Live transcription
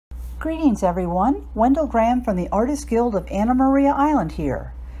Greetings everyone, Wendell Graham from the Artist Guild of Anna Maria Island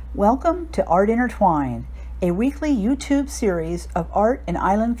here. Welcome to Art Intertwined, a weekly YouTube series of art and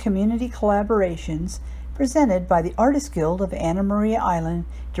island community collaborations presented by the Artist Guild of Anna Maria Island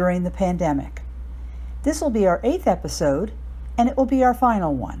during the pandemic. This will be our 8th episode, and it will be our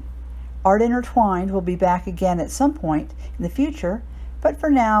final one. Art Intertwined will be back again at some point in the future, but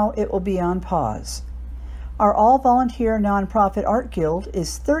for now it will be on pause. Our all-volunteer nonprofit art guild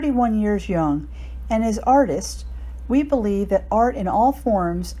is 31 years young, and as artists, we believe that art in all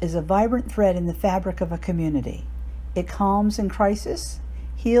forms is a vibrant thread in the fabric of a community. It calms in crisis,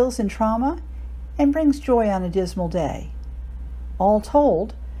 heals in trauma, and brings joy on a dismal day. All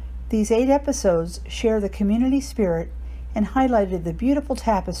told, these 8 episodes share the community spirit and highlighted the beautiful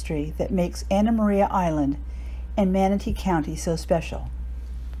tapestry that makes Anna Maria Island and Manatee County so special.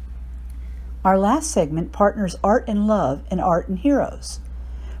 Our last segment partners art and love and art and heroes.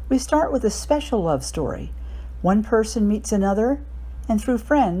 We start with a special love story. One person meets another, and through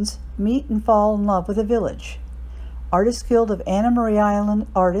friends, meet and fall in love with a village. Artist Guild of Anna Maria Island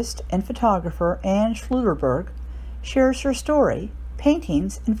artist and photographer Anne Schluterberg shares her story,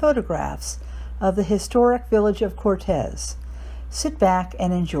 paintings, and photographs of the historic village of Cortez. Sit back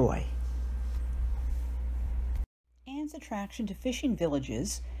and enjoy. Anne's attraction to fishing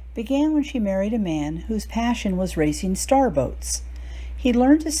villages began when she married a man whose passion was racing starboats. He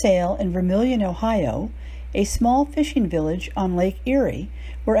learned to sail in Vermilion, Ohio, a small fishing village on Lake Erie,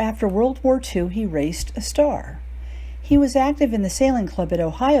 where after World War II he raced a star. He was active in the sailing club at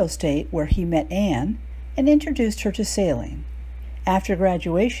Ohio State, where he met Anne and introduced her to sailing. After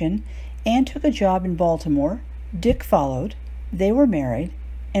graduation, Anne took a job in Baltimore, Dick followed, they were married,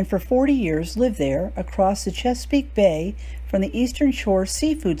 and for 40 years lived there across the Chesapeake Bay from the Eastern Shore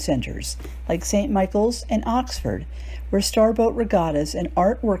seafood centers like St. Michael's and Oxford, where starboat regattas and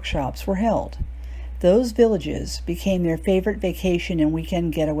art workshops were held. Those villages became their favorite vacation and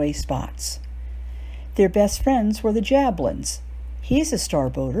weekend getaway spots. Their best friends were the Jablins. He's a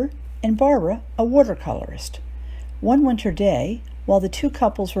starboater, and Barbara a watercolorist. One winter day, while the two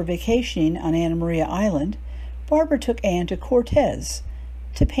couples were vacationing on Anna Maria Island, Barbara took Anne to Cortez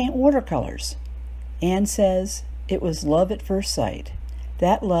to paint watercolors. Anne says, "It was love at first sight."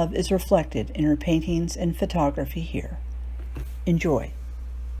 That love is reflected in her paintings and photography here. Enjoy.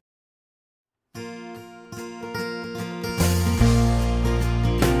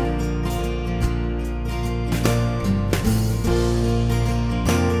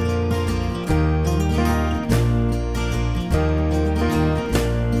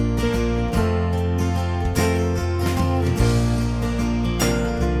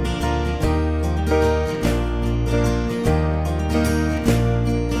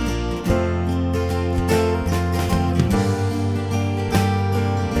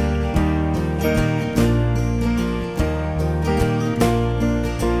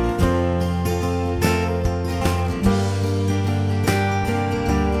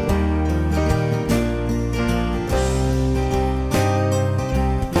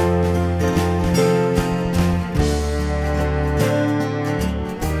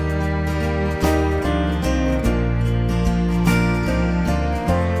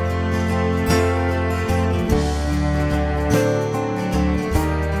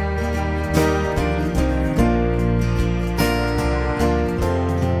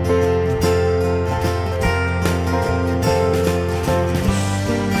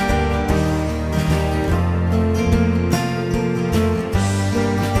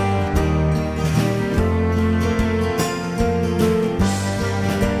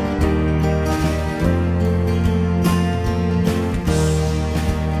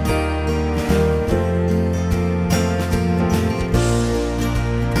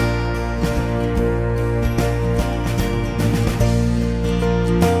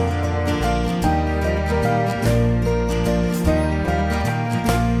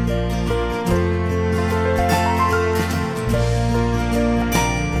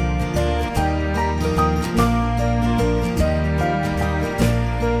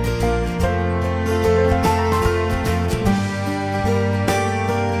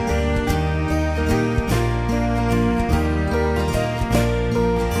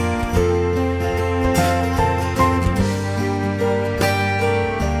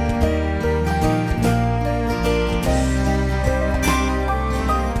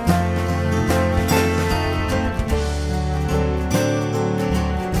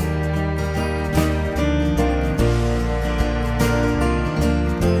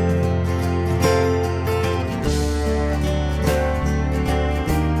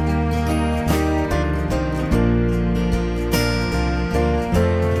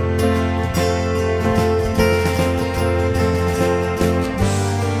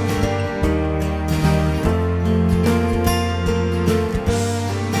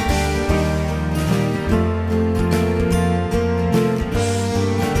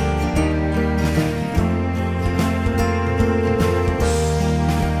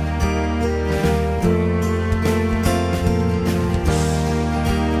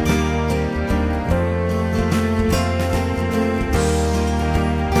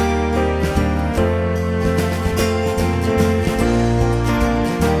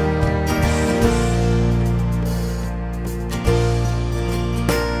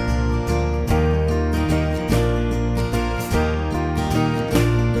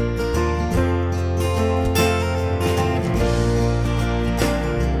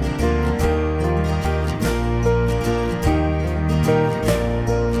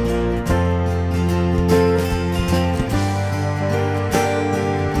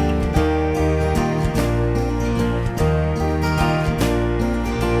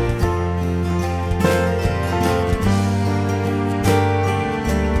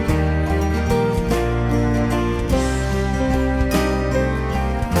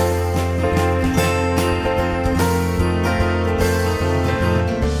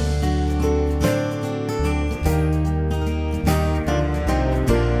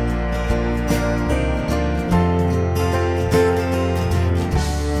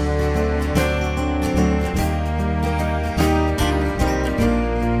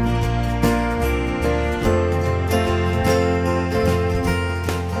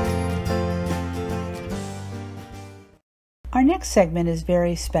 segment is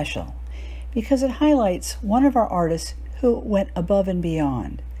very special because it highlights one of our artists who went above and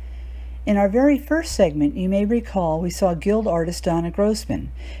beyond. In our very first segment, you may recall we saw Guild artist Donna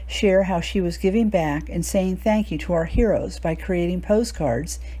Grossman share how she was giving back and saying thank you to our heroes by creating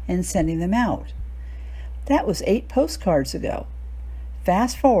postcards and sending them out. That was 8 postcards ago.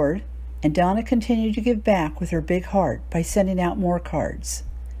 Fast forward, and Donna continued to give back with her big heart by sending out more cards.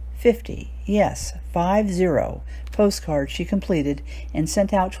 50, yes, 50 postcards she completed and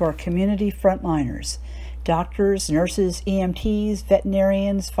sent out to our community frontliners. Doctors, nurses, EMTs,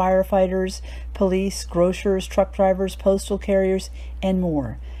 veterinarians, firefighters, police, grocers, truck drivers, postal carriers, and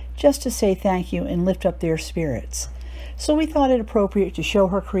more, just to say thank you and lift up their spirits. So we thought it appropriate to show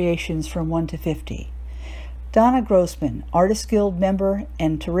her creations from 1 to 50. Donna Grossman, Artist Guild member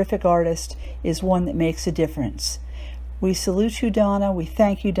and terrific artist, is one that makes a difference. We salute you, Donna, we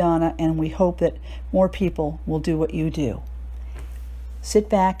thank you, Donna, and we hope that more people will do what you do. Sit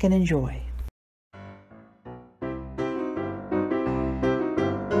back and enjoy.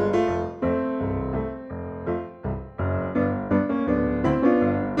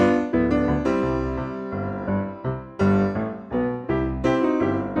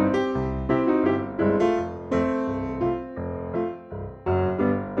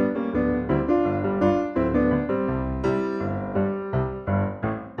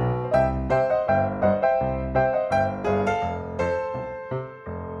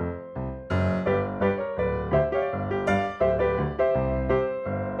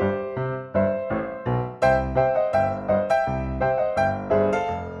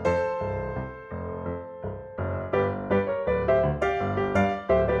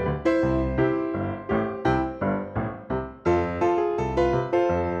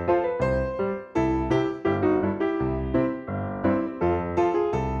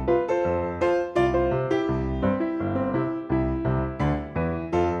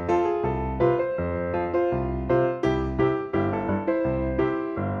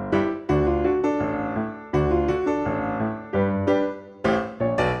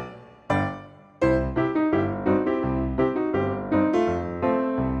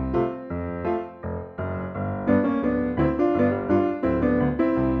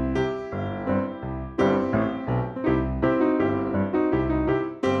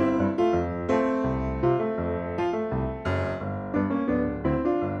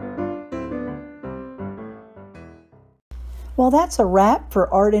 Well, that's a wrap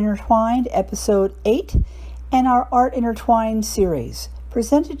for Art Intertwined, Episode 8, and our Art Intertwined series,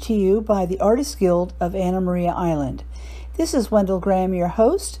 presented to you by the Artist Guild of Anna Maria Island. This is Wendell Graham, your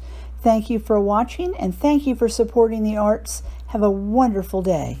host. Thank you for watching, and thank you for supporting the arts. Have a wonderful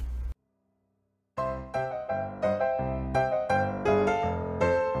day.